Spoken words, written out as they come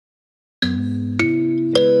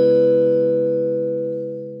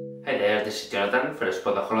this is Jonathan from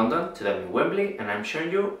Spot London. Today I'm in Wembley and I'm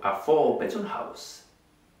showing you a 4-bedroom house.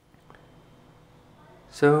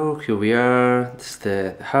 So here we are, this is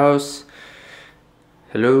the house.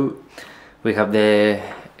 Hello. We have the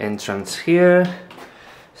entrance here.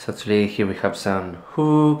 So actually here we have some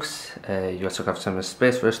hooks. You also have some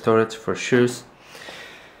space for storage for shoes.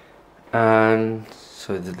 And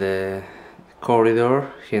so the corridor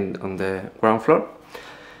here on the ground floor.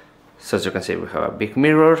 So as you can see, we have a big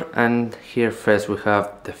mirror, and here first we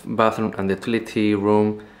have the bathroom and the utility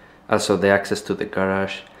room, also the access to the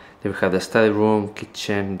garage. Then we have the study room,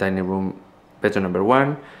 kitchen, dining room, bedroom number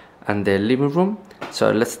 1, and the living room. So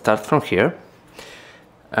let's start from here.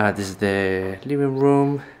 This is the living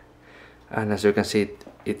room, and as you can see,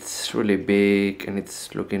 it's really big and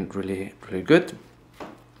it's looking really good.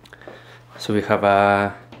 So we have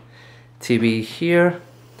a TV here,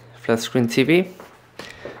 flat screen TV.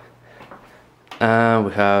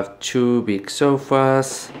 We have 2 big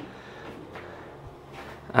sofas,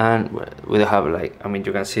 and we have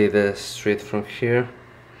you can see the street from here.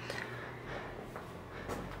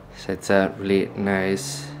 So it's a really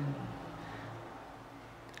nice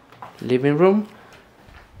living room.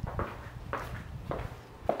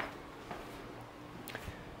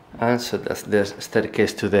 And so that's the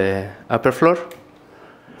staircase to the upper floor.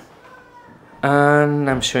 And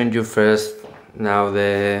I'm showing you first now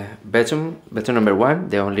the bedroom number 1,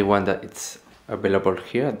 the only one that it's available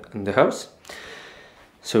here in the house.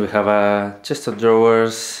 So we have a chest of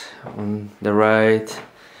drawers on the right,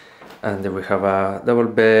 and then we have a double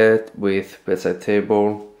bed with bedside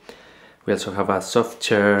table. We also have a soft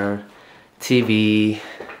chair, TV.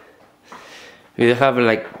 We have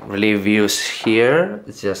really views here.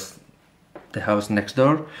 It's just the house next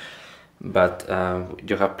door, but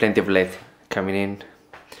you have plenty of light coming in.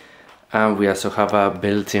 And we also have a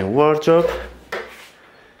built-in wardrobe,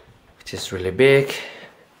 which is really big.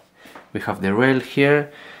 We have the rail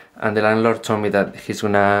here, and the landlord told me that he's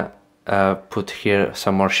gonna put here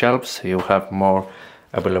some more shelves, so you have more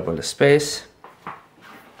available space.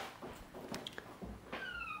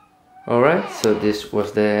 Alright, so this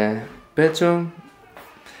was the bedroom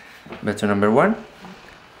number 1.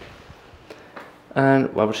 And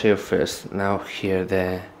I will show you first now here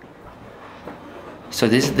so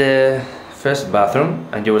this is the first bathroom,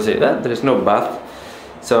 and you will say that there is no bath.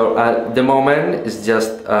 So at the moment it's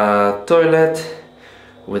just a toilet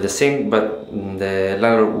with a sink, but the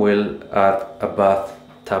landlord will add a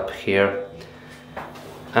bathtub here.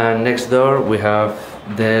 And next door we have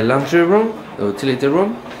the laundry room, the utility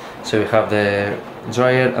room. So we have the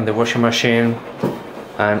dryer and the washing machine,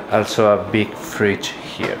 and also a big fridge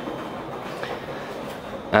here.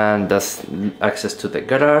 And that's access to the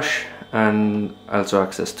garage, and also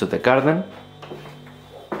access to the garden.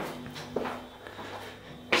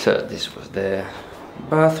 So this was the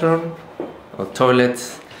bathroom or toilet.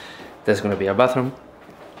 There's gonna be a bathroom,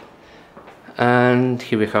 and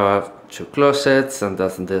here we have 2 closets, and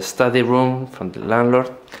that's the study room from the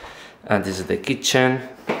landlord. And this is the kitchen,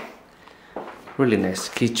 really nice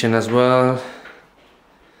kitchen as well.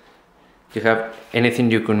 You have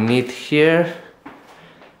anything you could need here.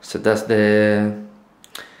 So that's the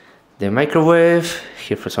microwave.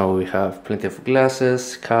 Here for example we have plenty of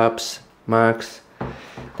glasses, cups, mugs.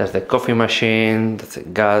 That's the coffee machine, that's the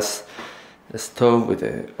gas, the stove with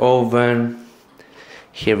the oven.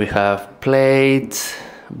 Here we have plates,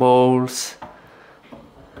 bowls,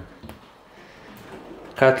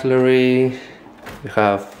 cutlery. You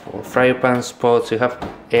have fry pans, pots, you have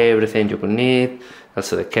everything you could need.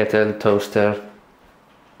 Also the kettle, toaster.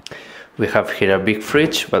 We have here a big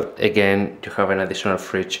fridge, but again you have an additional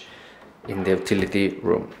fridge in the utility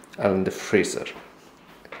room and the freezer.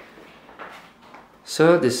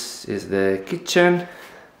 So this is the kitchen.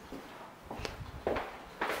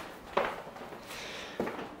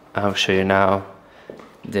 I'll show you now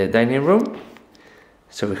the dining room.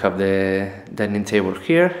 So we have the dining table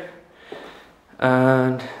here,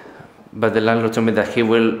 but the landlord told me that he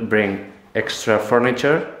will bring extra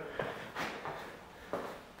furniture.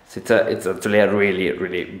 So it's actually a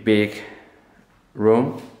really big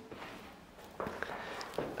room.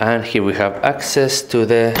 And here we have access to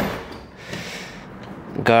the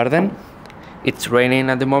garden. It's raining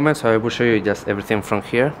at the moment, so I will show you just everything from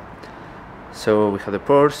here. So we have the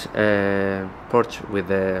porch with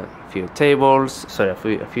a few tables, sorry,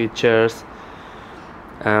 a few chairs,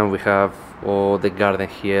 and we have all the garden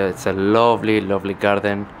here. It's a lovely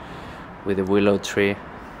garden with a willow tree.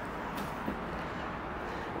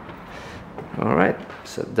 Alright,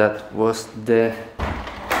 so that was the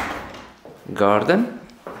garden.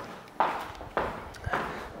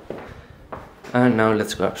 And now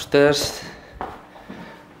let's go upstairs.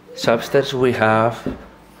 So upstairs we have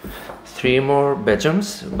 3 more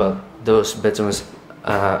bedrooms, but those bedrooms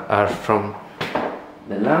are from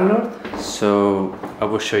the landlord, so I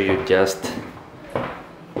will show you just.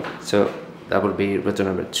 So that will be bedroom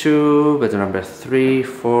number 2, bedroom number 3,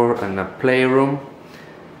 4, and a playroom.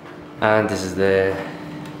 And this is the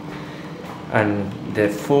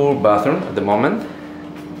full bathroom at the moment.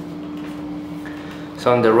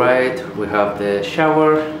 So on the right we have the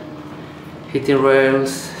shower, heating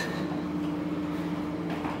rails,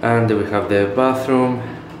 and then we have the bathroom,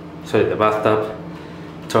 sorry, the bathtub,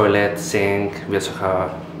 toilet, sink. We also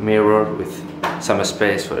have a mirror with some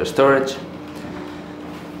space for storage.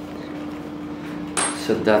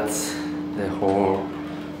 So that's the whole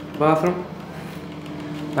bathroom.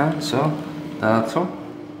 And so that's all.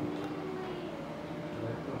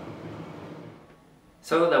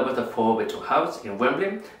 So that was the 4-bedroom house in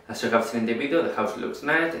Wembley. As you have seen in the video, the house looks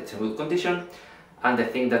nice, it's in good condition. And the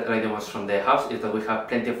thing that I like the most from the house is that we have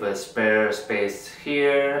plenty of spare space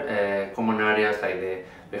here, common areas like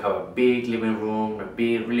we have a big living room, a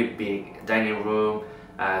really big dining room,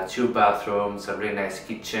 2 bathrooms, a really nice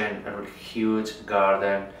kitchen, a really huge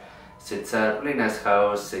garden. So it's a really nice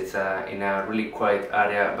house. It's in a really quiet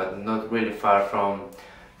area, but not really far from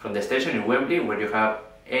the station in Wembley, where you have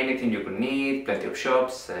anything you could need, plenty of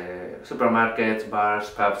shops, supermarkets,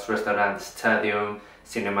 bars, pubs, restaurants, stadium,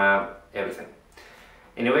 cinema, everything.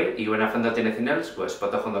 Anyway, if you wanna find out anything else, go to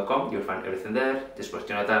spotahome.com, you'll find everything there. This was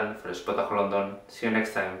Jonathan for Spotahome London. See you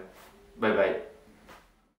next time. Bye bye.